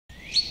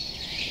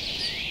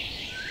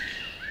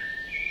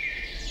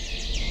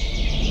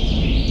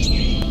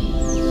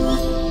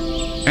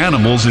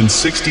animals in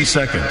 60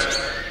 seconds.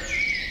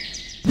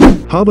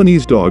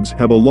 Havanese dogs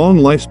have a long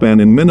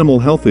lifespan and minimal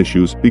health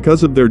issues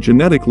because of their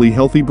genetically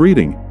healthy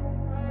breeding.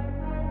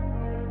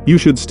 You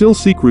should still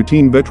seek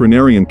routine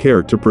veterinarian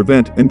care to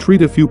prevent and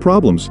treat a few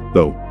problems,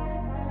 though.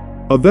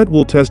 A vet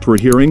will test for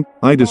hearing,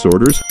 eye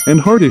disorders, and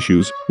heart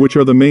issues, which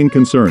are the main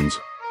concerns.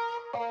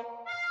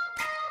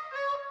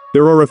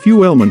 There are a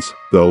few ailments,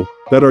 though,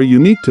 that are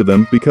unique to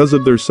them because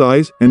of their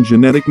size and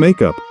genetic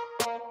makeup.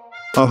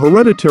 A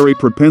hereditary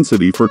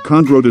propensity for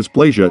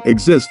chondrodysplasia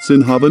exists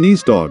in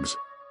Havanese dogs.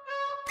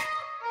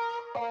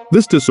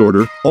 This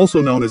disorder, also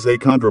known as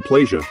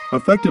achondroplasia,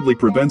 effectively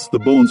prevents the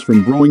bones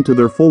from growing to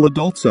their full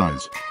adult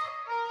size.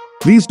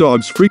 These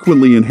dogs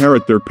frequently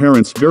inherit their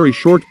parents' very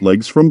short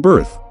legs from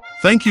birth.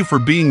 Thank you for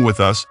being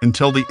with us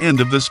until the end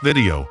of this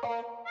video.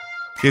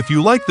 If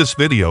you like this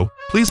video,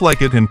 please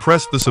like it and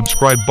press the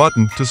subscribe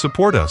button to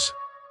support us.